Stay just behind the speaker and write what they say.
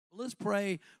let's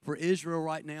pray for Israel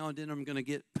right now, and then I'm going to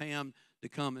get Pam to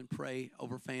come and pray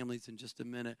over families in just a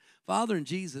minute. Father, in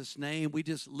Jesus' name, we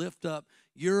just lift up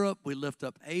Europe. We lift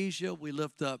up Asia. We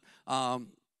lift up,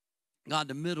 God,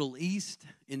 the Middle East,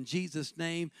 in Jesus'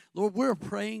 name. Lord, we're a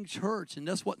praying church, and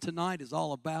that's what tonight is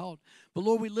all about. But,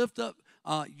 Lord, we lift up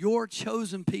your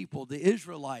chosen people, the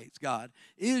Israelites, God.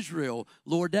 Israel,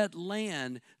 Lord, that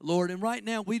land, Lord. And right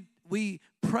now we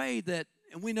pray that,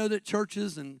 and we know that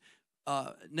churches and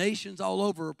nations all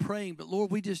over are praying, but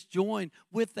Lord, we just join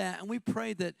with that, and we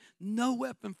pray that no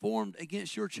weapon formed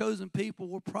against your chosen people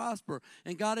will prosper.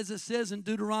 And God, as it says in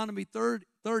Deuteronomy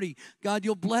 30, God,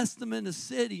 you'll bless them in the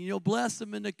city, and you'll bless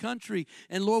them in the country.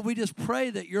 And Lord, we just pray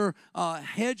that your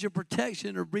hedge of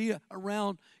protection will be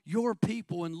around your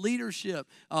people and leadership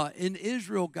in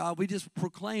Israel, God. We just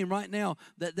proclaim right now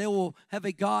that they will have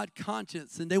a God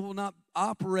conscience, and they will not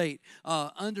operate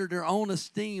under their own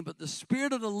esteem, but the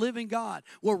Spirit of the living God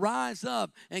will rise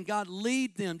up, and God,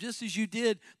 lead them just as you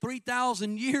did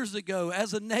 3,000 years ago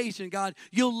as a nation. God,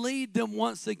 you'll lead them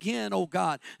once again, oh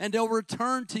God, and they'll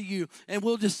return to you, and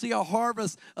we'll just see a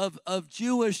harvest of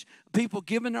Jewish people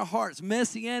giving their hearts,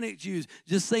 Messianic Jews,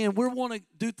 just saying, we want to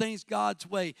do things God's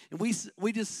way. And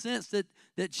we just sense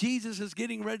that Jesus is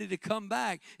getting ready to come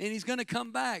back, and he's going to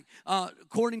come back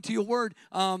according to your word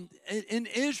in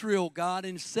Israel, God,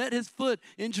 and set his foot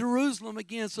in Jerusalem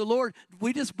again. So, Lord,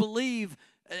 we just believe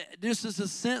this is a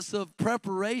sense of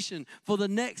preparation for the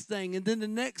next thing and then the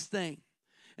next thing.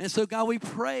 And so, God, we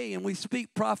pray and we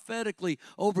speak prophetically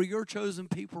over your chosen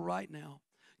people right now.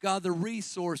 God, the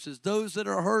resources, those that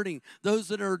are hurting, those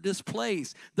that are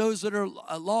displaced, those that are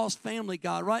a lost family,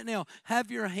 God, right now,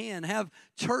 have your hand, have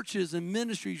churches and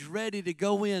ministries ready to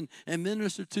go in and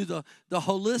minister to the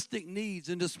holistic needs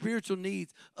and the spiritual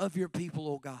needs of your people,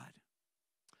 oh God.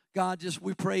 God, just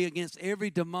we pray against every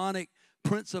demonic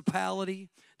principality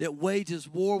that wages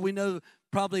war. We know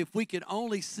probably if we could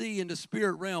only see in the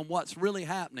spirit realm what's really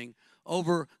happening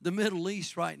over the Middle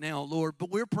East right now, Lord.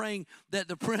 But we're praying that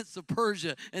the prince of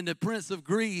Persia and the prince of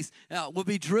Greece will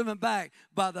be driven back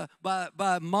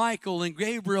by Michael and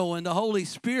Gabriel and the Holy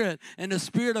Spirit, and the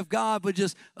Spirit of God would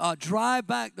just drive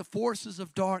back the forces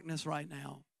of darkness right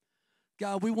now.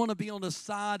 God, we want to be on the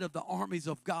side of the armies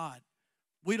of God.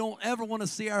 We don't ever want to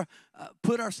see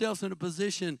put ourselves in a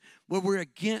position where we're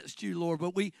against you, Lord,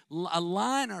 but we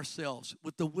align ourselves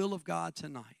with the will of God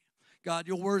tonight. God,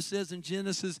 your word says in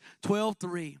Genesis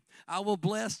 12:3, I will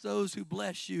bless those who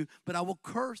bless you, but I will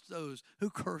curse those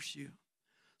who curse you.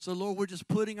 So, Lord, we're just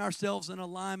putting ourselves in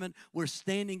alignment. We're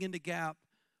standing in the gap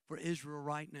for Israel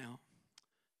right now.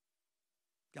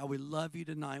 God, we love you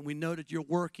tonight. We know that you're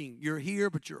working. You're here,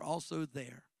 but you're also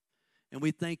there. And we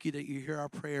thank you that you hear our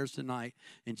prayers tonight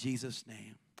in Jesus'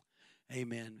 name.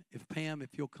 Amen. If Pam, if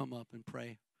you'll come up and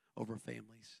pray over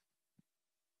families.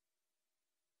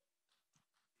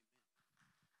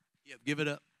 Yeah, give it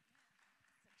up.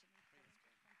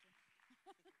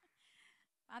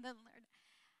 Father, Lord,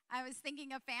 I was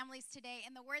thinking of families today,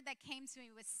 and the word that came to me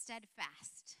was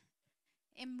steadfast,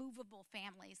 immovable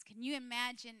families. Can you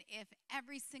imagine if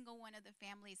every single one of the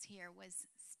families here was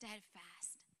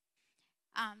steadfast?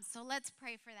 So let's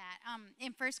pray for that.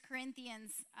 In 1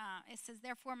 Corinthians, it says,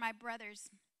 therefore, my brothers,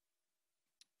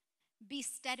 be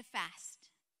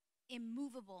steadfast,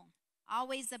 immovable,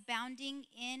 always abounding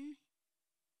in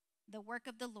the work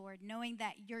of the Lord, knowing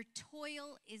that your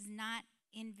toil is not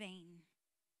in vain.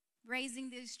 Raising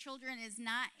these children is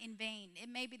not in vain. It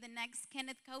may be the next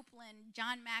Kenneth Copeland,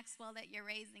 John Maxwell that you're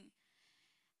raising.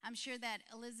 I'm sure that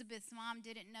Elizabeth's mom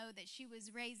didn't know that she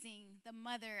was raising the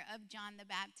mother of John the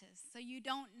Baptist. So you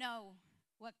don't know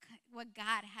what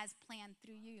God has planned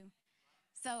through you.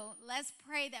 So let's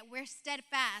pray that we're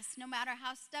steadfast, no matter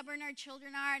how stubborn our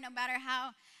children are, no matter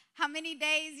how many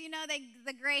days,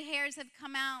 the gray hairs have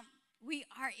come out. We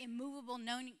are immovable,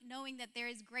 knowing that there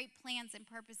is great plans and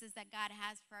purposes that God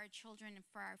has for our children and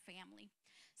for our family.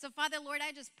 So, Father, Lord,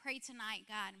 I just pray tonight,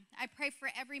 God. I pray for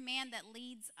every man that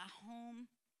leads a home,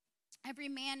 every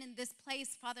man in this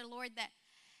place, Father, Lord,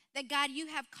 that God, you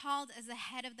have called as the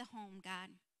head of the home, God.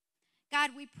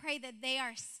 God, we pray that they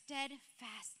are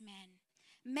steadfast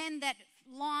men that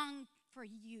long for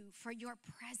you, for your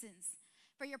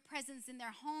presence in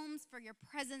their homes, for your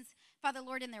presence, Father,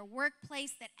 Lord, in their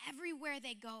workplace, that everywhere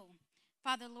they go,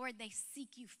 Father, Lord, they seek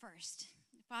you first.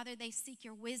 Father, they seek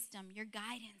your wisdom, your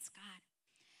guidance, God.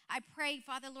 I pray,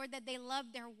 Father, Lord, that they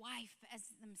love their wife as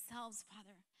themselves,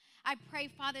 Father. I pray,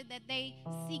 Father, that they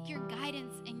seek your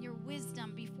guidance and your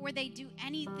wisdom before they do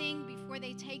anything, before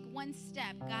they take one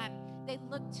step, God, they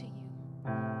look to you.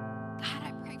 God,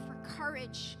 I pray for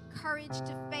courage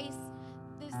to face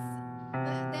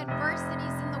the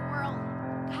adversities in the world.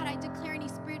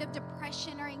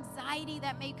 anxiety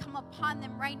that may come upon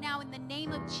them right now, in the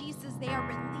name of Jesus, they are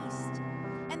released.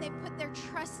 And they put their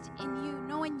trust in you,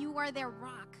 knowing you are their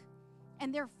rock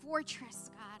and their fortress,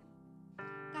 God.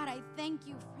 God, I thank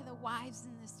you for the wives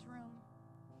in this room.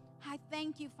 I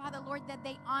thank you, Father, Lord, that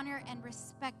they honor and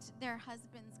respect their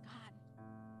husbands, God.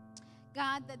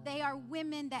 God, that they are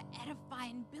women that edify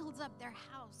and build up their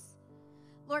house.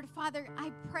 Lord, Father,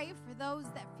 I pray for those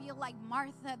that feel like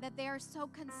Martha, that they are so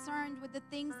concerned with the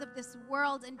things of this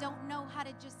world and don't know how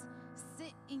to just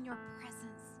sit in your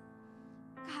presence.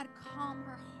 God, calm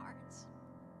her heart.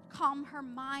 Calm her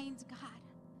mind, God,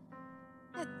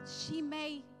 that she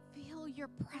may feel your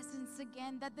presence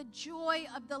again, that the joy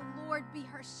of the Lord be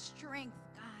her strength,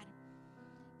 God.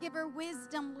 Give her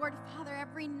wisdom, Lord Father,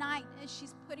 every night as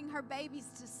she's putting her babies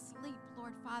to sleep,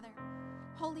 Lord Father.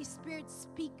 Holy Spirit,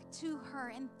 speak to her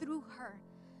and through her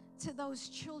to those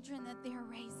children that they are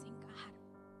raising, God.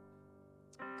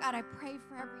 God, I pray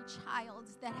for every child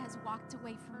that has walked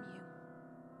away from you.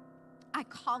 I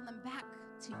call them back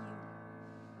to you.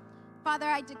 Father,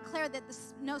 I declare that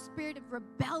no spirit of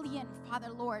rebellion, Father,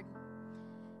 Lord.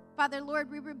 Father, Lord,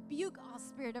 we rebuke all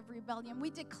spirit of rebellion. We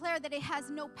declare that it has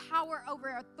no power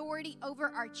over authority over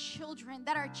our children,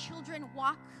 that our children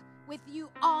walk with you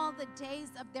all the days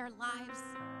of their lives.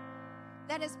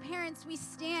 That as parents, we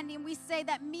stand and we say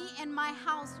that me and my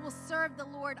house will serve the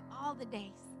Lord all the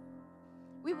days.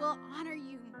 We will honor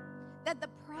you, that the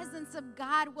presence of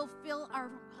God will fill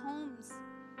our homes,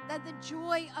 that the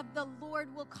joy of the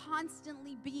Lord will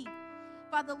constantly be,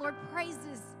 Father, Lord,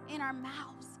 praises in our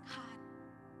mouths,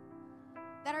 God.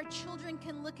 That our children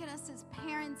can look at us as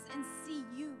parents and see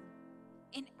you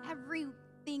in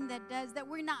everything that does, that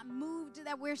we're not moved,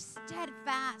 that we're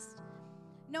steadfast,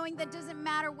 knowing that doesn't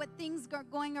matter what things are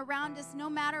going around us, no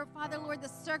matter, Father, Lord, the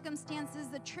circumstances,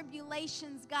 the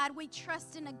tribulations, God, we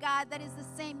trust in a God that is the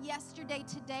same yesterday,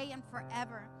 today, and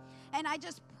forever. And I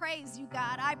just praise you,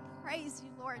 God. I praise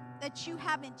you, Lord, that you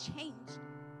haven't changed.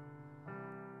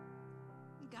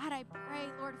 God, I pray,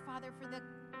 Lord, Father, for the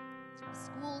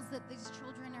schools that these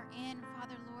children are in,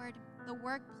 Father, Lord, the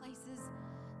workplaces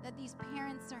that these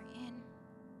parents are in.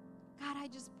 God, I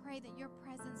just pray that your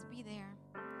presence be there.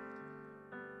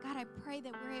 God, I pray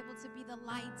that we're able to be the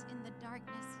light in the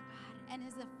darkness, God. And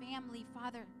as a family,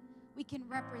 Father, we can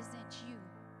represent you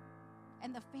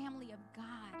and the family of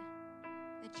God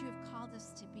that you have called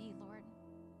us to be, Lord.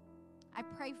 I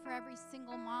pray for every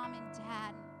single mom and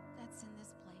dad that's in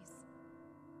this place.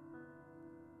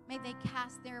 May they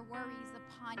cast their worries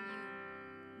upon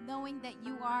you, knowing that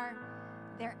you are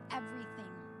their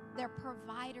everything, their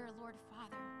provider, Lord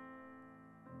Father,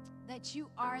 that you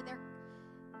are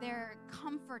their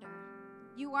comforter.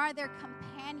 You are their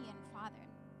companion, Father.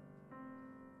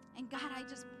 And God, I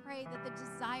just pray that the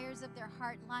desires of their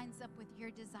heart lines up with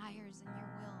your desires and your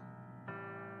will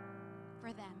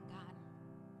for them, God.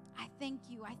 I thank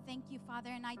you, Father,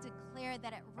 and I declare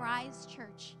that at Rise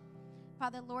Church,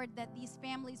 Father, Lord, that these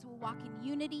families will walk in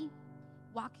unity,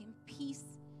 walk in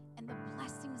peace, and the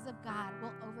blessings of God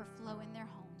will overflow in their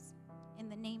homes. In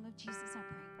the name of Jesus, I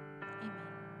pray. Amen.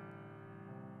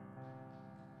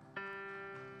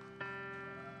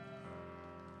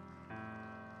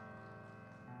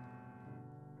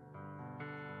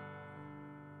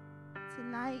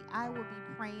 Tonight, I will be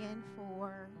praying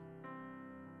for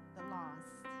the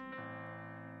lost.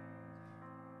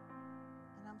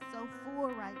 And I'm so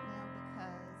full right now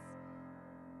because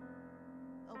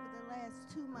over the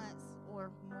last 2 months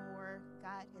or more,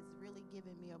 God has really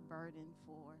given me a burden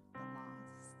for the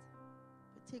lost,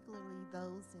 particularly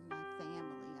those in my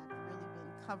family. I've really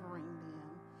been covering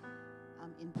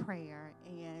them in prayer.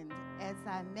 And as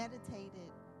I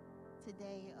meditated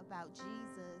today about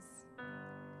Jesus,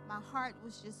 my heart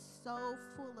was just so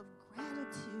full of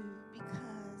gratitude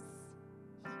because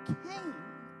he came.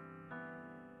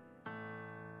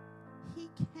 He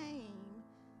came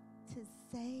to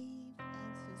save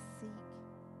and to seek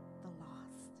the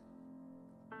lost.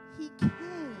 He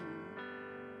came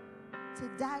to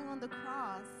die on the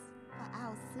cross for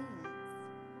our sins.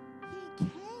 He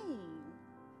came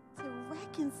to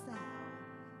reconcile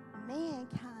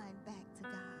mankind back to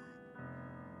God.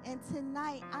 And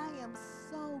tonight, I am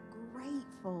so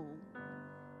grateful,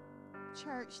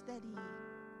 church, that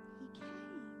he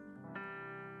came.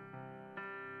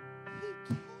 He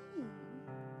came.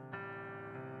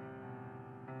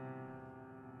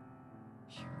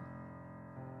 Whew.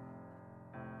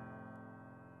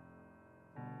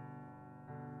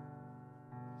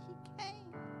 He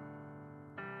came.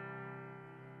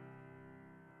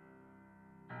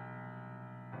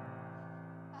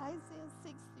 Isaiah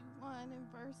 61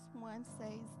 and verse 1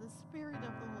 says, "The Spirit of the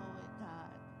Lord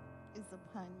God is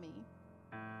upon me,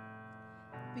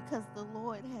 because the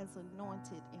Lord has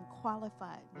anointed and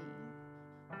qualified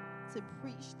me to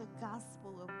preach the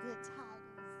gospel of good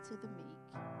tidings to the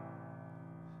meek,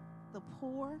 the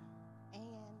poor, and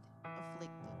afflicted.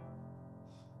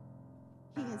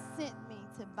 He has sent me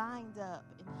to bind up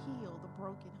and heal the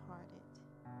brokenhearted,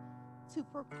 to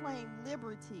proclaim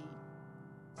liberty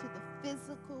to the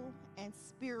physical and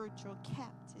spiritual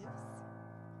captives,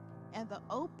 and the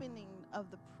opening of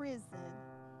the prison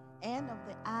and of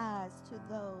the eyes to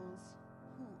those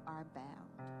who are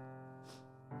bound.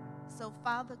 So,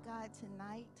 Father God,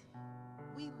 tonight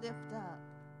we lift up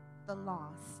the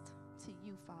lost to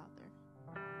you,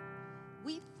 Father.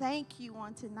 We thank you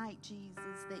on tonight,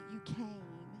 Jesus, that you came.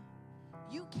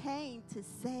 You came to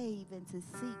save and to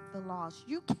seek the lost.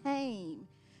 You came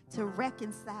to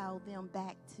reconcile them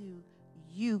back to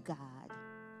you, God.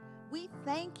 We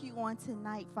thank you on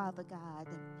tonight, Father God,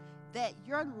 that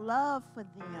your love for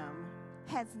them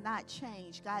has not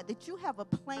changed, God, that you have a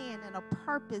plan and a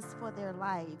purpose for their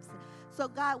lives. So,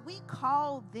 God, we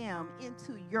call them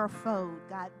into your fold,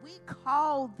 God. We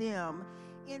call them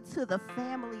into the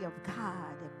family of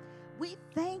God. We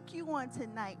thank you on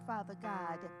tonight, Father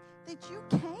God, that you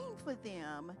came for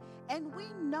them. And we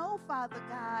know, Father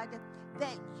God,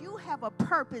 that you have a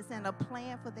purpose and a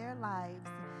plan for their lives.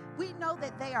 We know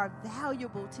that they are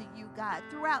valuable to you, God.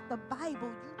 Throughout the Bible,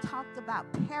 you talked about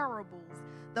parables,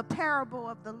 the parable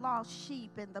of the lost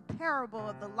sheep and the parable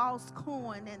of the lost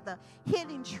coin and the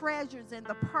hidden treasures and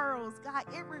the pearls. God,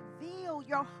 it revealed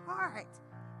your heart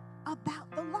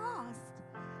about the lost.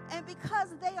 And because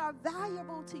they are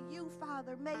valuable to you,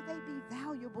 Father, may they be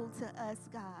valuable to us,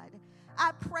 God.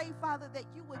 I pray, Father, that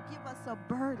you would give us a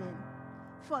burden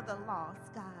for the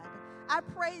lost, God. I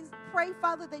pray,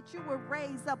 Father, that you will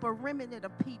raise up a remnant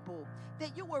of people,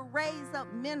 that you will raise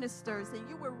up ministers, and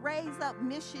you will raise up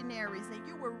missionaries, and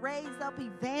you will raise up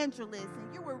evangelists,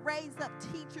 and you will raise up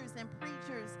teachers and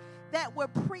preachers that will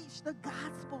preach the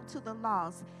gospel to the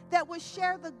lost, that will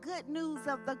share the good news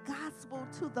of the gospel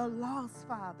to the lost,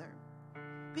 Father,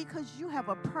 because you have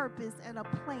a purpose and a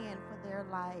plan for their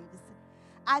lives.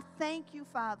 I thank you,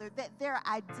 Father, that their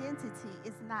identity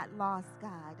is not lost,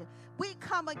 God. We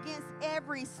come against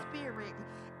every spirit.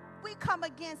 We come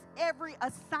against every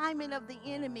assignment of the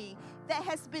enemy that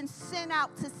has been sent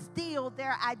out to steal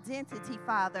their identity,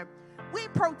 Father. We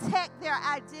protect their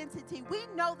identity. We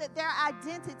know that their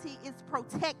identity is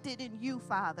protected in you,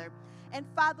 Father. And,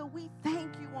 Father, we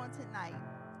thank you on tonight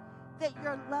that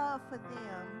your love for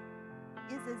them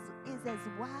is as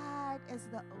wide as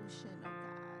the ocean, oh God.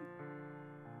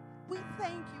 We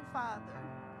thank you, Father,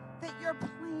 that your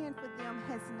plan for them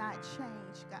has not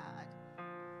changed, God.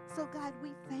 So, God, we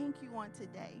thank you on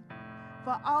today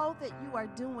for all that you are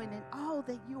doing and all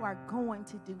that you are going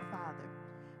to do, Father.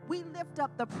 We lift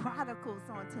up the prodigals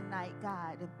on tonight,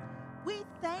 God. We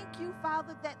thank you,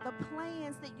 Father, that the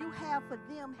plans that you have for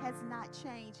them has not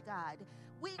changed, God.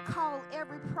 We call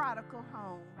every prodigal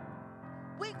home.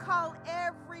 We call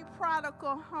every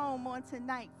prodigal home on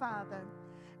tonight, Father.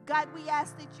 God, we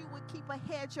ask that you would keep a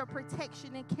hedge of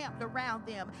protection encamped around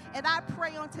them. And I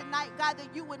pray on tonight, God,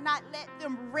 that you would not let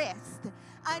them rest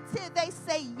until they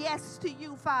say yes to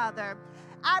you, Father.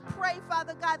 I pray,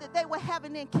 Father God, that they will have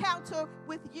an encounter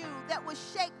with you that will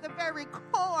shake the very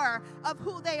core of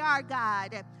who they are,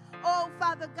 God. Oh,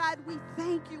 Father God, we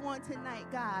thank you on tonight,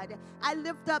 God. I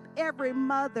lift up every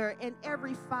mother and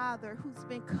every father who's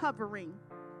been covering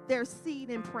their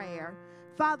seed in prayer.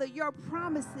 Father, your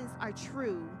promises are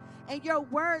true, and your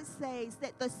word says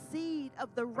that the seed of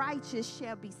the righteous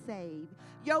shall be saved.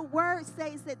 Your word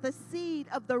says that the seed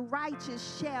of the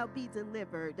righteous shall be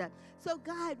delivered. So,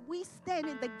 God, we stand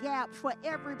in the gap for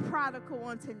every prodigal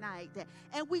on tonight,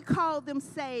 and we call them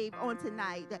saved on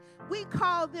tonight. We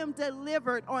call them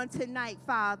delivered on tonight,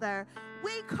 Father.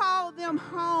 We call them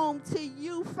home to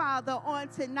you, Father, on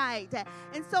tonight.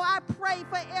 And so I pray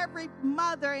for every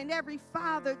mother and every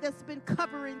father that's been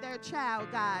covering their child,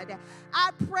 God. I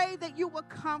pray that you will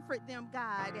comfort them,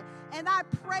 God. And I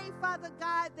pray, Father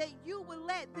God, that you will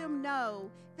let them know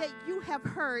that you have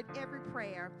heard every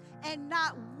prayer. And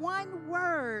not one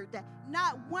word,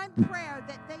 not one prayer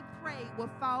that they pray will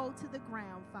fall to the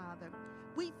ground, Father.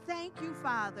 We thank you,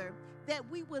 Father, that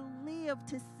we will live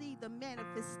to see the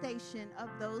manifestation of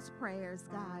those prayers,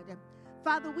 God.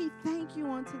 Father, we thank you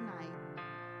on tonight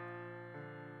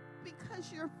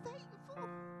because you're faithful.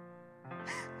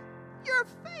 You're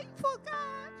faithful,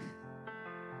 God.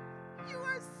 You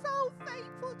are so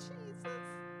faithful, Jesus.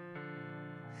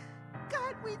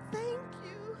 God, we thank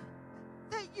you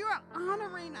that you're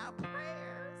honoring our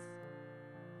prayers.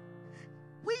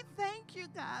 We thank you,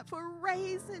 God, for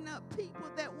raising up people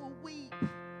that will weep.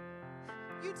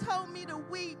 You told me to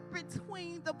weep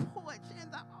between the porch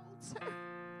and the altar.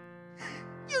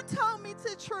 You told me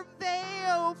to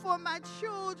travail for my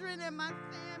children and my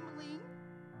family.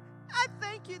 I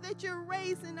thank you that you're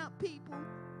raising up people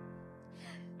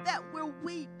that will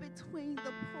weep between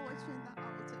the porch and the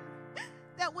altar,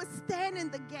 that will stand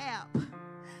in the gap,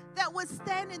 that will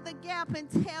stand in the gap and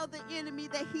tell the enemy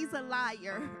that he's a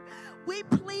liar. We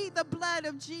plead the blood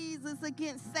of Jesus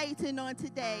against Satan on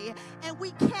today, and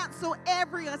we cancel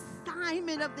every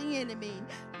assignment of the enemy.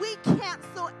 We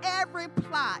cancel every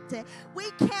plot.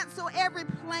 We cancel every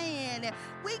plan.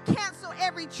 We cancel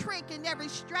every trick and every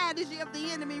strategy of the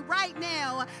enemy right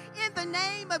now in the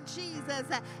name of Jesus.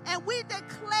 And we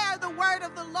declare the word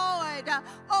of the Lord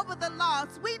over the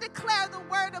lost. We declare the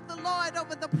word of the Lord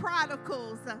over the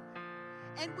prodigals.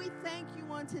 And we thank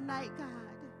you on tonight, God,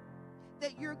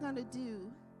 that you're going to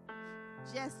do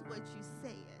just what you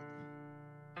said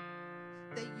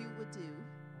that you would do.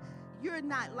 You're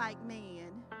not like man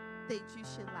that you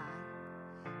should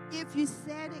lie. If you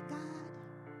said it, God,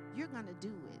 you're going to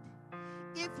do it.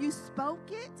 If you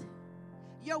spoke it,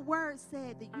 your word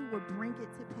said that you would bring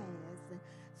it to pass.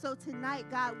 So tonight,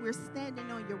 God, we're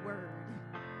standing on your word.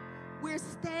 We're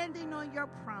standing on your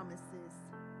promises,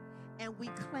 and we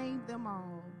claim them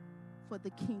all for the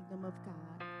kingdom of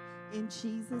God. In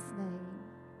Jesus' name,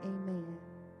 amen.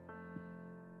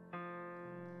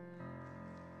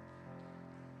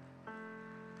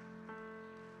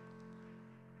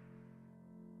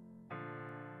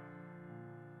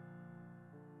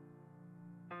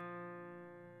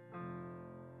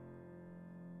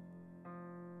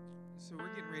 So we're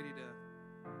getting ready to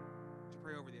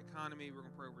pray over the economy. We're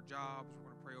going to pray over jobs.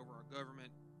 We're going to pray over our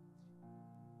government.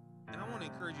 And I want to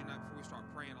encourage you tonight before we start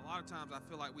praying. A lot of times I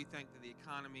feel like we think that the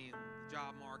economy and the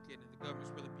job market and the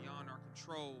government's really beyond our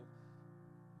control.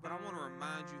 But I want to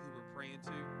remind you who we're praying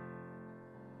to.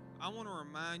 I want to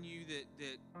remind you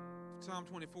that Psalm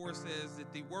 24 says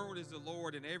that the world is the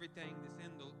Lord and everything that's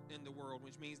in the world,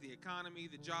 which means the economy,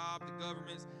 the job, the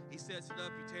governments. He sets it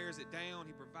up, he tears it down,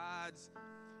 he provides.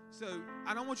 So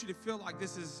I don't want you to feel like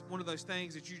this is one of those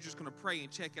things that you're just going to pray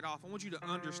and check it off. I want you to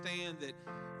understand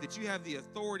that you have the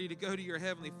authority to go to your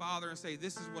Heavenly Father and say,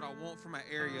 this is what I want for my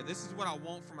area. This is what I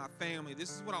want for my family.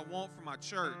 This is what I want for my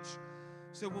church.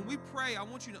 So when we pray, I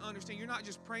want you to understand you're not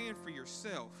just praying for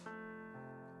yourself,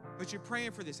 but you're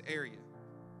praying for this area.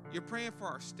 You're praying for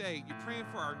our state. You're praying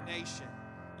for our nation.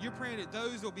 You're praying that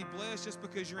those will be blessed just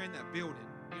because you're in that building.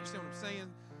 You understand what I'm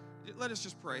saying? Let us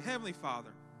just pray. Heavenly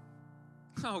Father,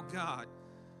 oh God,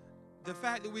 the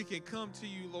fact that we can come to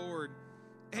you, Lord,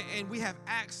 and we have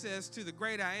access to the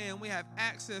great I am, we have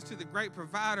access to the great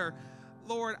provider.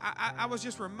 Lord, I was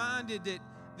just reminded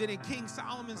that in King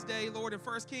Solomon's day, Lord, in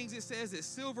 1 Kings, it says that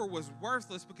silver was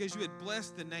worthless because you had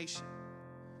blessed the nation.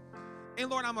 And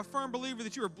Lord, I'm a firm believer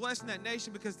that you were blessing that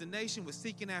nation because the nation was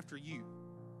seeking after you.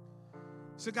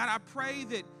 So God, I pray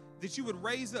that you would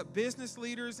raise up business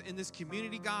leaders in this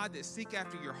community, God, that seek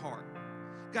after your heart.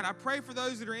 God, I pray for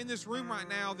those that are in this room right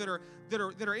now that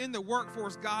are in the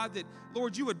workforce, God, that,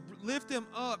 Lord, you would lift them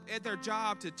up at their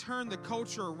job to turn the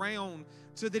culture around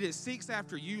so that it seeks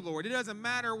after you, Lord. It doesn't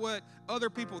matter what other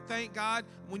people think, God.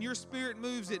 When your spirit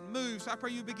moves, it moves. So I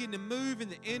pray you begin to move in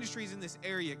the industries in this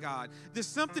area, God. That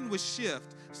something would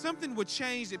shift, something would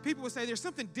change, that people would say there's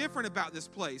something different about this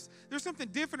place. There's something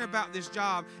different about this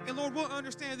job. And Lord, we'll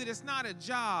understand that it's not a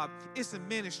job, it's a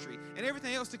ministry. And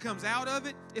everything else that comes out of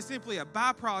it is simply a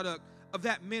byproduct of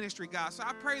that ministry, God. So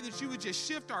I pray that you would just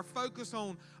shift our focus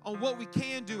on what we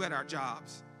can do at our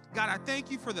jobs. God, I thank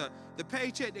you for the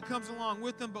paycheck that comes along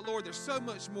with them, but Lord, there's so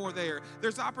much more there.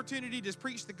 There's opportunity to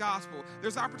preach the gospel.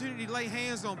 There's opportunity to lay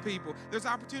hands on people. There's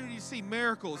opportunity to see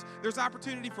miracles. There's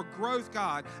opportunity for growth,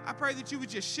 God. I pray that you would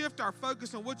just shift our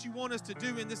focus on what you want us to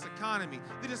do in this economy,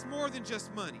 that it's more than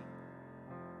just money.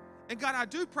 And God, I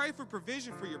do pray for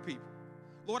provision for your people.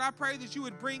 Lord, I pray that you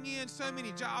would bring in so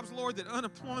many jobs, Lord, that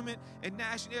unemployment in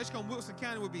Nash, Edgecombe, Wilson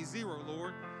County would be zero,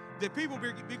 Lord. That people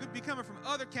be coming from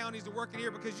other counties to work in here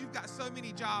because you've got so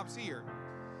many jobs here.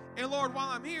 And Lord, while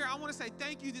I'm here, I want to say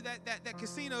thank you that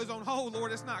casino's on hold,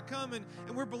 Lord. It's not coming,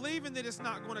 and we're believing that it's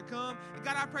not going to come. And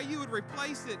God, I pray you would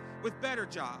replace it with better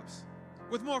jobs,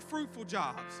 with more fruitful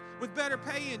jobs, with better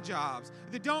paying jobs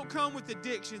that don't come with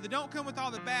addiction, that don't come with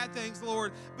all the bad things,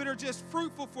 Lord, but are just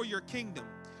fruitful for your kingdom.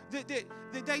 That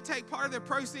they take part of their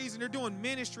proceeds and they're doing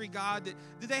ministry, God, that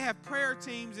they have prayer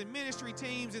teams and ministry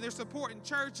teams and they're supporting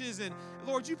churches. And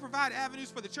Lord, you provide avenues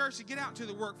for the church to get out into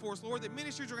the workforce, Lord, that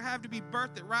ministries are going to have to be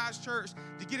birthed at Rise Church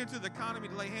to get into the economy,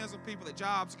 to lay hands on people at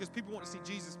jobs because people want to see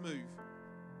Jesus move.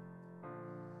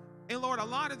 And Lord, a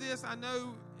lot of this I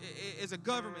know is a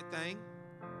government thing.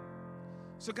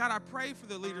 So God, I pray for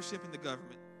the leadership in the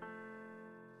government.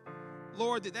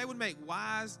 Lord, that they would make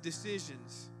wise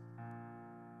decisions.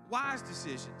 Wise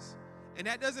decisions. And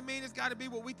that doesn't mean it's got to be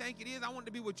what we think it is. I want it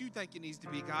to be what you think it needs to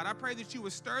be, God. I pray that you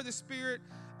would stir the spirit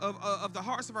of the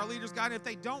hearts of our leaders, God. And if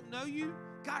they don't know you,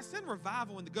 God, send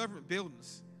revival in the government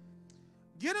buildings.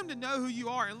 Get them to know who you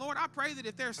are. And Lord, I pray that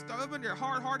if they're stubborn, they're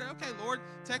hard-hearted, okay, Lord,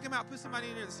 take them out, put somebody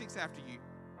in there that seeks after you.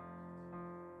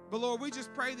 But Lord, we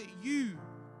just pray that you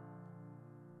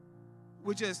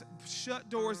would just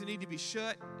shut doors that need to be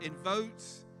shut and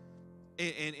votes.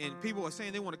 And people are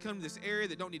saying they want to come to this area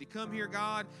that don't need to come here,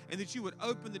 God, and that you would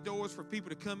open the doors for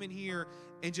people to come in here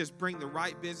and just bring the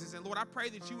right business. And Lord, I pray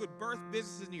that you would birth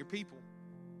businesses in your people.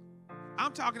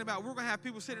 I'm talking about we're going to have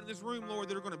people sitting in this room, Lord,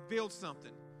 that are going to build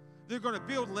something. They're going to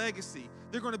build legacy.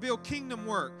 They're going to build kingdom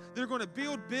work. They're going to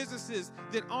build businesses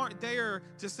that aren't there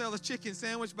to sell a chicken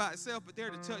sandwich by itself, but there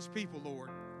to touch people, Lord.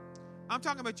 I'm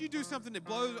talking about you do something that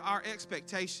blows our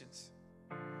expectations.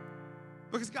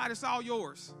 Because, God, it's all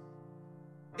yours.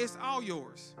 It's all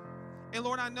yours. And,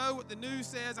 Lord, I know what the news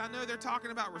says. I know they're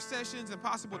talking about recessions and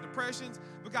possible depressions.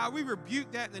 But, God, we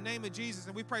rebuke that in the name of Jesus,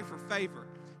 and we pray for favor.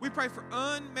 We pray for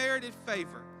unmerited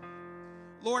favor.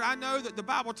 Lord, I know that the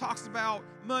Bible talks about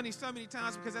money so many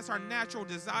times because that's our natural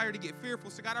desire to get fearful.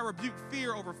 So, God, I rebuke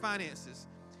fear over finances.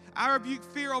 I rebuke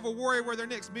fear over worry where their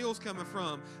next meal's coming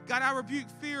from. God, I rebuke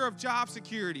fear of job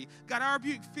security. God, I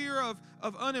rebuke fear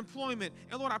of unemployment.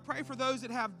 And, Lord, I pray for those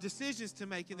that have decisions to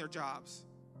make in their jobs.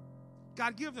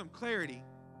 God, give them clarity.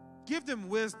 Give them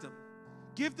wisdom.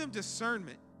 Give them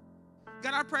discernment.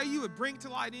 God, I pray you would bring to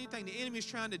light anything the enemy is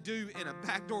trying to do in a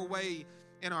backdoor way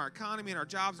in our economy, in our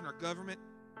jobs, in our government.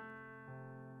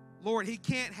 Lord, he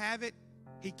can't have it.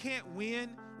 He can't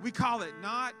win. We call it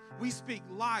not. We speak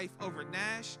life over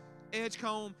Nash,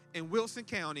 Edgecombe, and Wilson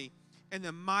County. In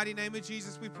the mighty name of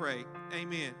Jesus we pray.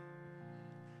 Amen.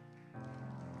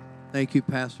 Thank you,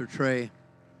 Pastor Trey.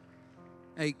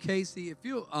 Hey, Casey, if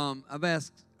you, I've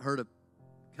asked her to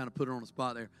kind of put her on the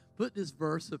spot there. Put this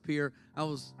verse up here.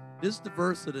 This is the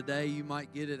verse of the day. You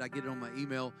might get it. I get it on my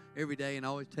email every day, and I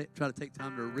always try to take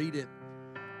time to read it.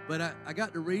 But I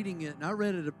got to reading it, and I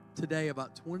read it today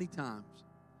about 20 times.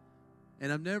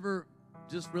 And I've never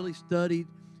just really studied.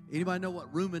 Anybody know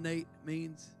what ruminate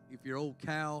means? If you're an old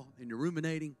cow and you're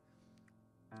ruminating,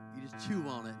 you just chew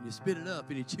on it, and you spit it up,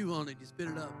 and you chew on it, and you spit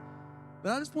it up.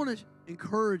 But I just want to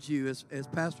encourage you, as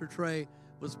Pastor Trey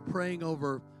was praying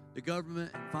over the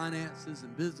government and finances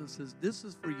and businesses, this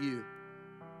is for you,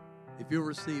 if you'll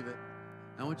receive it.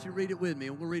 I want you to read it with me,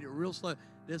 and we'll read it real slow.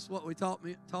 This is what we taught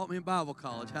me in Bible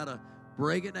college, how to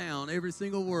break it down, every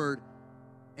single word.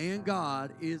 And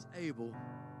God is able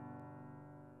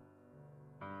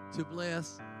to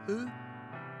bless who?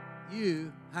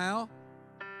 You. How?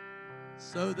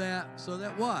 So that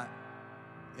what?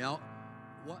 You know,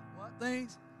 what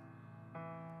things?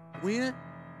 When?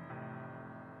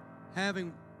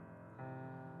 Having,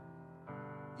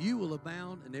 you will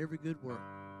abound in every good work.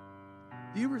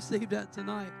 Do you receive that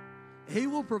tonight? He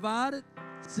will provide it.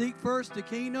 Seek first the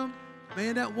kingdom.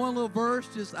 Man, that one little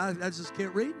verse, I just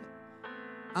can't read it.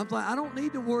 I'm like, I don't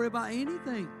need to worry about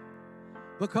anything,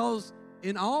 because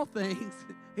in all things,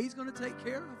 he's going to take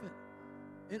care of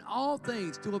it. In all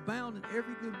things, to abound in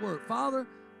every good work. Father,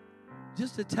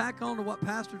 just to tack on to what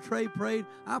Pastor Trey prayed,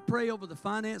 I pray over the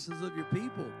finances of your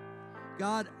people.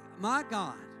 God, my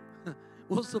God,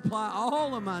 will supply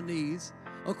all of my needs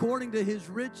according to his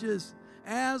riches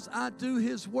as I do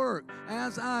his work,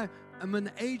 as I am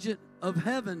an agent of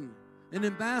heaven, an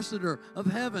ambassador of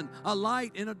heaven, a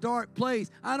light in a dark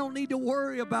place. I don't need to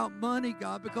worry about money,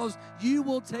 God, because you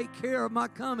will take care of my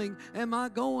coming and my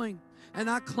going. And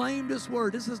I claim this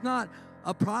word. This is not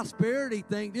a prosperity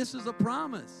thing. This is a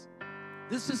promise.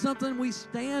 This is something we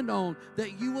stand on,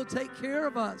 that you will take care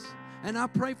of us. And I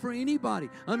pray for anybody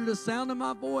under the sound of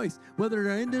my voice, whether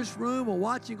they're in this room or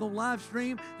watching on live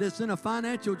stream, that's in a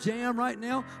financial jam right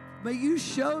now. May you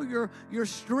show your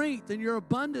strength and your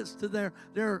abundance to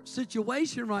their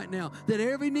situation right now, that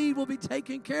every need will be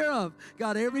taken care of.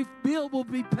 God, every bill will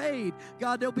be paid.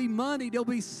 God, there'll be money, there'll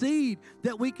be seed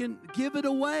that we can give it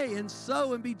away and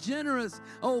sow and be generous.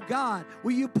 Oh, God,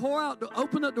 will you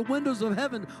open up the windows of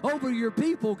heaven over your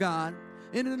people, God,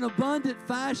 in an abundant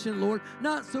fashion, Lord,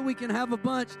 not so we can have a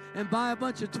bunch and buy a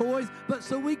bunch of toys, but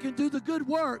so we can do the good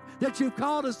work that you've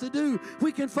called us to do.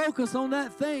 We can focus on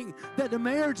that thing, that the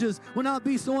marriages will not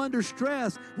be so under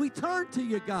stress. We turn to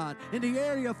you, God, in the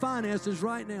area of finances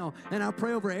right now, and I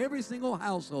pray over every single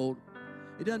household.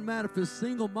 It doesn't matter if it's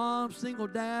single moms, single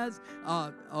dads,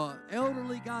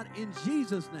 elderly, God, in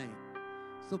Jesus' name.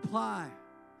 Supply,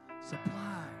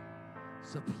 supply,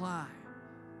 supply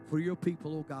for your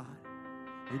people, oh God.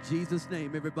 In Jesus'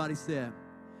 name, everybody said,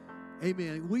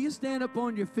 amen. Will you stand up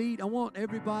on your feet? I want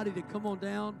everybody to come on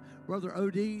down. Brother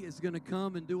O.D. is going to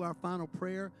come and do our final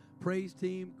prayer. Praise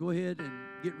team, go ahead and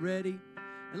get ready.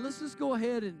 And let's just go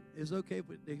ahead and, it's okay if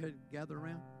they gather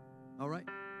around? All right?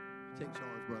 Take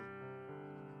charge, brother.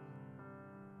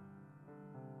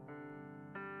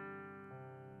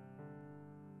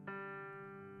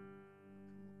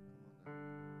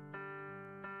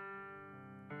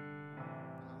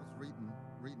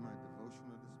 Reading my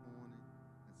devotional this morning,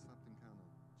 and something kind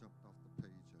of jumped off the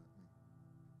page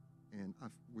at me.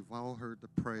 And we've all heard the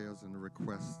prayers and the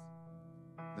requests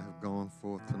that have gone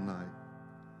forth tonight.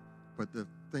 But the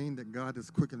thing that God is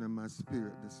quickening in my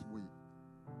spirit this week,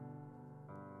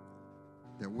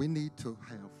 that we need to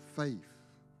have faith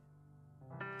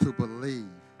to believe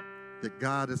that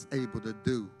God is able to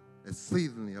do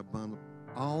exceedingly abundant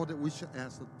all that we should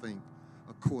ask or think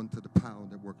according to the power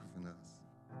that worketh in us.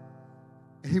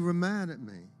 And he reminded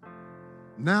me,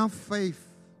 now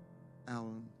faith,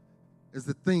 Alan, is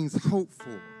the things hoped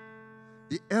for,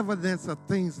 the evidence of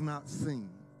things not seen.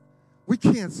 We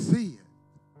can't see it.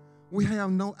 We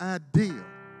have no idea.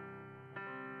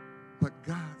 But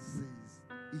God sees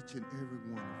each and every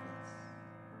one of us.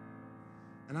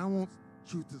 And I want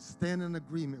you to stand in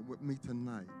agreement with me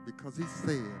tonight, because he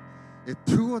said, if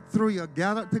 2 or 3 are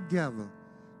gathered together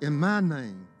in my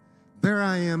name, there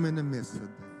I am in the midst of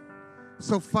them.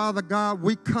 So, Father God,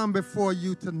 we come before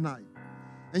you tonight.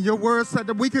 And your word said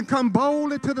that we can come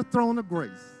boldly to the throne of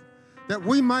grace, that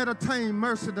we might attain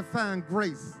mercy to find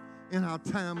grace in our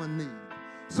time of need.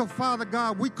 So, Father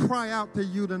God, we cry out to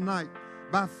you tonight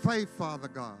by faith, Father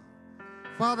God.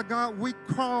 Father God, we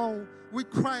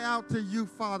cry out to you,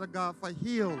 Father God, for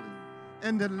healing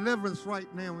and deliverance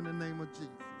right now in the name of Jesus.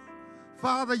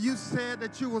 Father, you said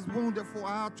that you was wounded for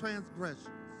our transgressions,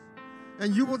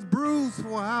 and you was bruised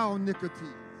for our iniquities.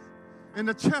 And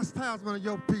the chastisement of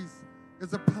your peace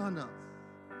is upon us.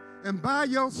 And by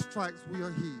your stripes we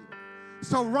are healed.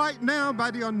 So right now, by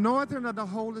the anointing of the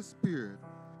Holy Spirit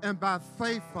and by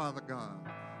faith, Father God,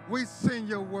 we send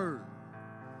your word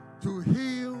to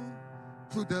heal,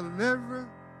 to deliver,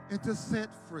 and to set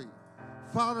free.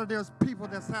 Father, there's people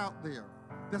that's out there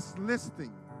that's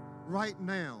listening right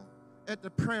now at the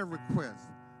prayer requests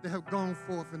that have gone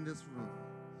forth in this room.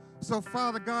 So,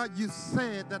 Father God, you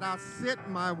said that I sent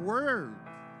my word,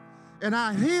 and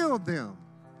I healed them,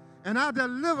 and I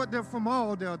delivered them from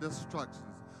all their destructions.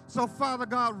 So, Father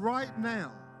God, right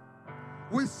now,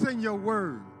 we send your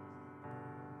word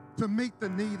to meet the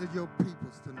need of your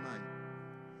peoples tonight.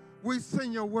 We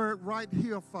send your word right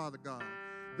here, Father God.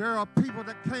 There are people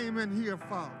that came in here,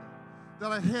 Father,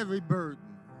 that are heavy burdened.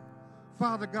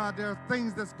 Father God, there are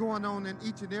things that's going on in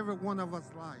each and every one of us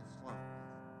lives, Father,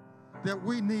 that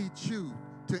we need you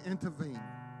to intervene.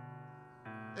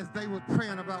 As they were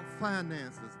praying about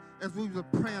finances, as we were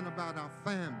praying about our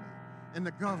family and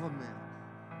the government,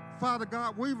 Father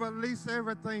God, we release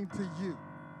everything to you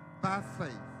by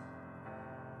faith,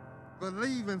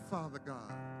 believing, Father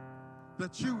God,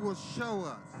 that you will show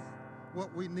us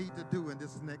what we need to do in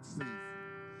this next season.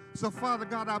 So, Father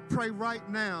God, I pray right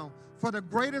now for the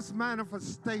greatest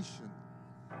manifestation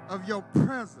of your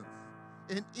presence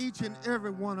in each and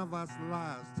every one of us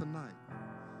lives tonight,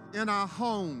 in our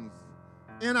homes,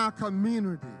 in our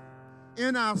community,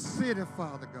 in our city,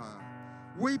 Father God.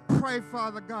 We pray,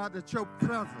 Father God, that your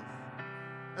presence,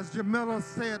 as Jamila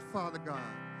said, Father God,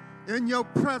 in your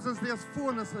presence there's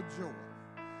fullness of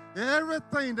joy.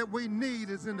 Everything that we need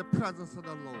is in the presence of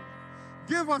the Lord.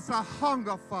 Give us a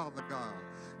hunger, Father God.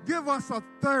 Give us a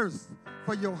thirst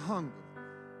for your hunger.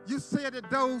 You said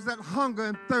that those that hunger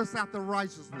and thirst after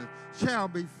righteousness shall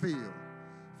be filled.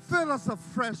 Fill us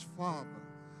afresh, Father.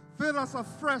 Fill us a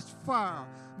fresh fire.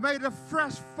 May the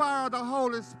fresh fire of the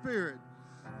Holy Spirit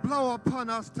blow upon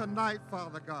us tonight,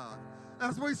 Father God,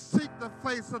 as we seek the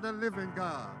face of the living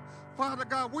God. Father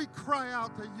God, we cry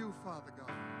out to you, Father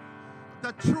God,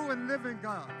 the true and living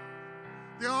God,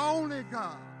 the only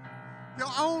God, the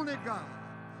only God.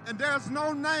 And there's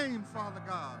no name, Father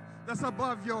God, that's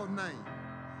above your name.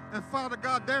 And Father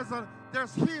God,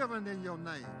 there's healing in your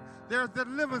name. There's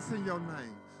deliverance in your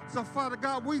name. So Father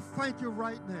God, we thank you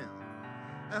right now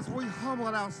as we humble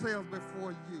ourselves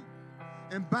before you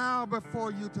and bow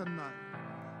before you tonight.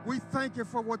 We thank you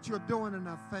for what you're doing in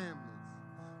our families,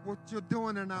 what you're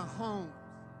doing in our homes,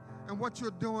 and what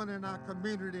you're doing in our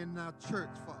community and our church,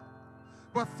 Father.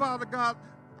 But Father God,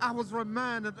 I was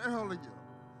reminded earlier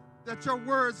that your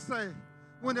words say,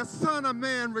 when the Son of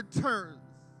Man returns,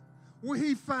 will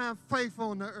he find faith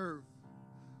on the earth?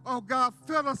 Oh God,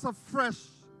 fill us afresh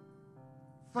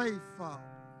faith, Father.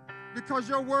 Because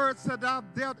your word said, Thou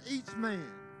dealt each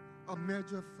man a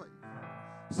measure of faith.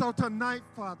 So tonight,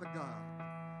 Father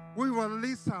God, we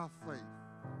release our faith.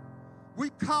 We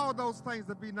call those things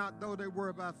to be not though they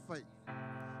were by faith.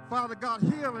 Father God,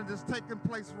 healing is taking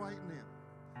place right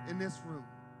now in this room.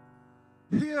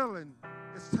 Healing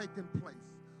is taking place.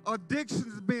 Addiction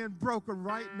is being broken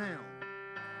right now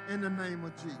in the name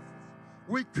of Jesus.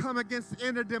 We come against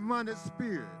any demonic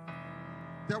spirit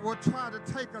that will try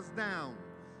to take us down,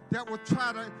 that will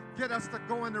try to get us to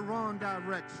go in the wrong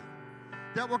direction,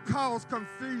 that will cause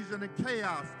confusion and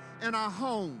chaos in our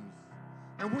homes.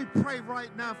 And we pray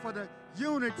right now for the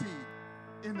unity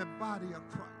in the body of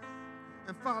Christ.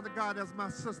 And Father God, as my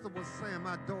sister was saying,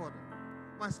 my daughter,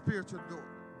 my spiritual daughter,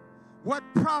 what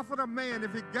profit a man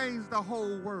if he gains the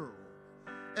whole world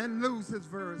and lose his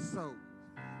very soul?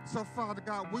 So Father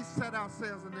God, we set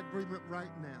ourselves in agreement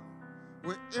right now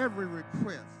with every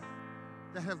request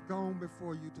that has gone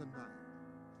before you tonight.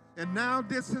 And now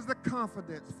this is the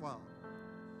confidence, Father,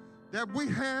 that we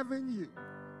have in you,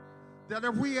 that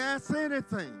if we ask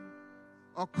anything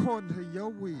according to your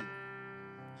will,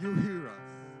 you hear us.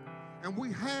 And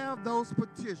we have those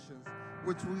petitions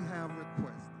which we have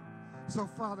requested. So,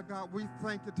 Father God, we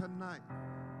thank you tonight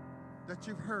that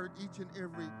you've heard each and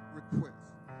every request.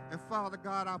 And, Father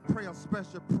God, I pray a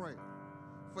special prayer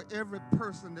for every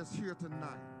person that's here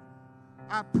tonight.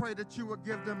 I pray that you will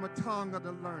give them a tongue of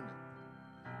the learned,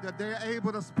 that they're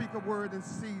able to speak a word in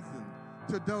season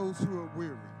to those who are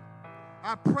weary.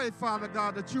 I pray, Father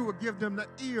God, that you will give them the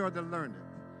ear of the learned,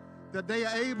 that they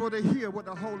are able to hear what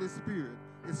the Holy Spirit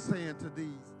is saying to these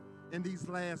in these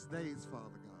last days, Father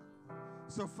God.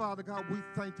 So, Father God, we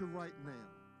thank you right now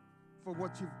for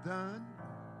what you've done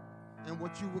and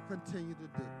what you will continue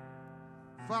to do.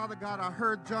 Father God, I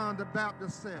heard John the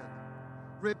Baptist say,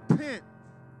 repent,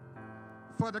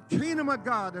 for the kingdom of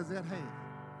God is at hand.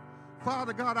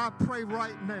 Father God, I pray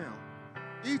right now,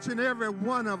 each and every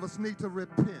one of us need to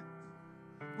repent.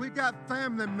 We got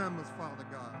family members, Father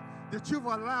God, that you've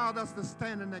allowed us to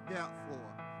stand in the gap for.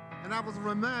 And I was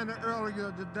reminded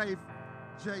earlier today,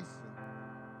 Jason,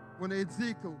 when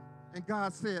Ezekiel and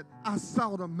God said, I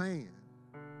saw the man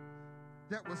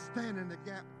that was standing in the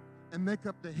gap and make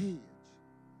up the hedge.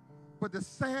 But the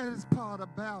saddest part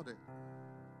about it,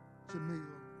 Jamila,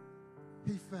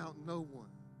 he found no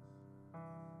one.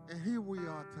 And here we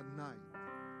are tonight.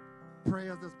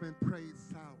 Prayers that's been prayed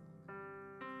silently.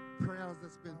 Prayers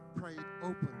that's been prayed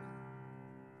openly.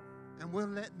 And we're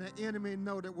letting the enemy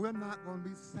know that we're not going to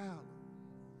be silent.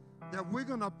 That we're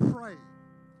going to pray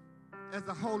as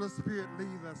the Holy Spirit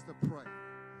leads us to pray.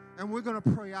 And we're going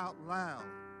to pray out loud.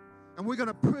 And we're going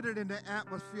to put it in the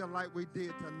atmosphere like we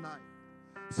did tonight.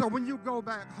 So when you go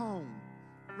back home,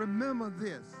 remember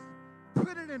this.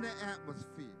 Put it in the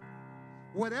atmosphere.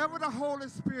 Whatever the Holy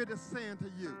Spirit is saying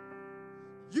to you,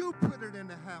 you put it in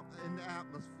the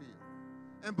atmosphere.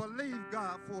 And believe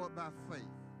God for it by faith.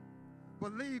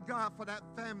 Believe God for that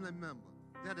family member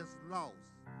that is lost.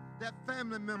 That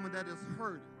family member that is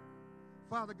hurting.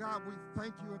 Father God, we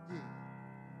thank you again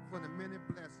for the many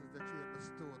blessings that you have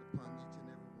bestowed upon each and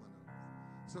every one of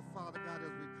us. So, Father God,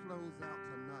 as we close out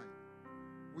tonight,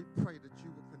 we pray that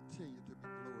you will continue to be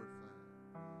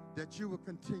glorified, that you will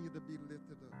continue to be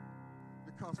lifted up.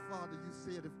 Because, Father, you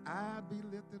said, if I be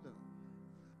lifted up,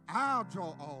 I'll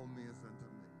draw all men unto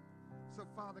me. So,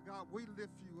 Father God, we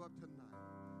lift you up tonight.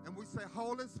 And we say,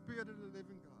 Holy Spirit of the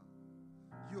living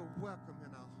God, you're welcome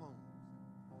in our homes.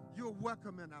 You're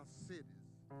welcome in our cities.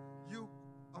 You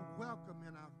are welcome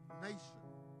in our nation,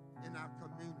 in our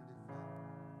community,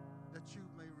 Father, that you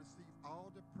may receive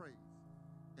all the praise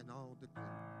and all the glory.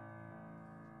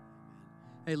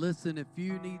 Hey, listen, if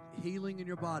you need healing in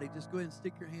your body, just go ahead and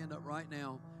stick your hand up right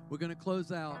now. We're going to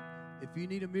close out. If you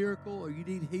need a miracle or you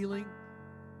need healing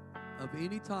of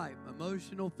any type,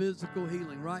 emotional, physical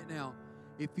healing right now,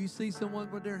 if you see someone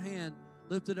with their hand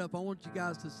lifted up, I want you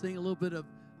guys to sing a little bit of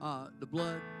the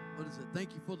blood. What is it?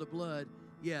 Thank you for the blood.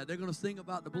 Yeah, they're going to sing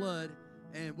about the blood,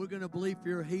 and we're going to believe for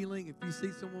your healing if you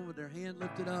see someone with their hand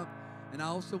lifted up. And I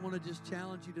also want to just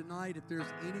challenge you tonight, if there's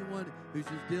anyone who's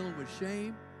just dealing with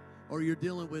shame or you're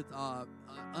dealing with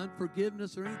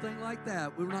unforgiveness or anything like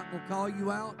that, we're not going to call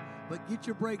you out, but get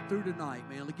your breakthrough tonight,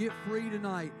 man. Get free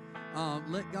tonight.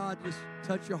 Let God just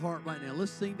touch your heart right now.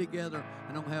 Let's sing together,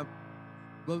 and I'm going to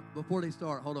have, before they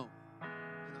start, hold on.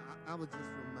 I was just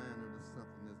reminded of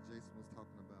something as Jason was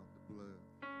talking about the blood.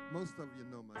 Most of you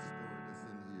know my story that's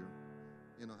in here.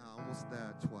 You know, I almost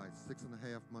died twice.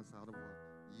 6.5 months out of a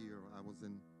year, I was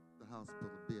in the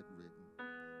hospital bedridden.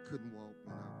 Couldn't walk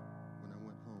when I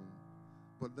went home.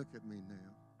 But look at me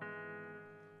now.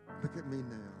 Look at me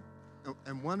now.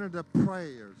 And one of the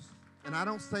prayers, and I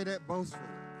don't say that boastfully,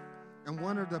 and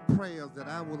one of the prayers that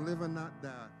I will live and not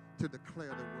die to declare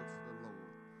the works of the Lord.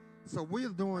 So we're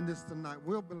doing this tonight.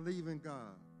 We'll believe in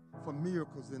God for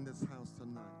miracles in this house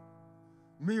tonight.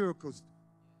 Miracles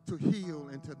to heal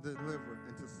and to deliver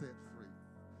and to set free.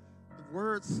 The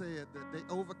word said that they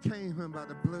overcame him by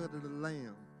the blood of the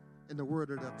Lamb and the word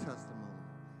of their testimony.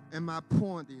 And my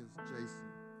point is,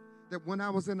 Jason, that when I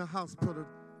was in the hospital,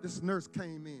 this nurse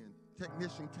came in,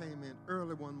 technician came in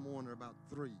early one morning about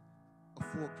 3 or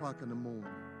 4 o'clock in the morning.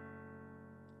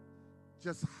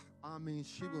 Just,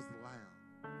 she was loud.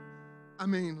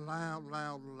 Loud,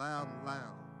 loud, loud,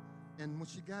 loud. And when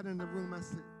she got in the room, I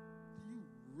said, do you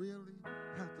really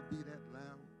have to be that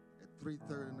loud at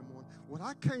 3:30 in the morning? Well,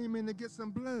 I came in to get some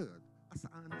blood. I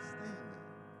said, I understand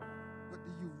that. But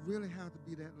do you really have to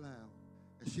be that loud?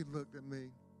 And she looked at me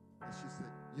and she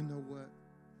said, you know what?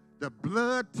 The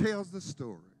blood tells the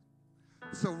story.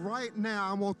 So right now,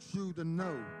 I want you to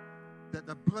know that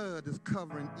the blood is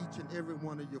covering each and every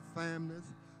one of your families,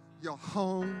 your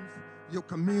homes, your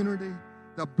community,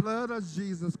 the blood of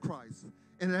Jesus Christ.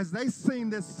 And as they sing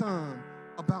this song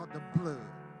about the blood,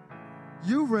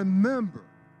 you remember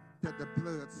that the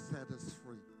blood set us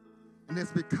free. And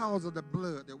it's because of the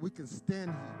blood that we can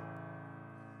stand here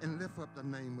and lift up the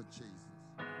name of Jesus.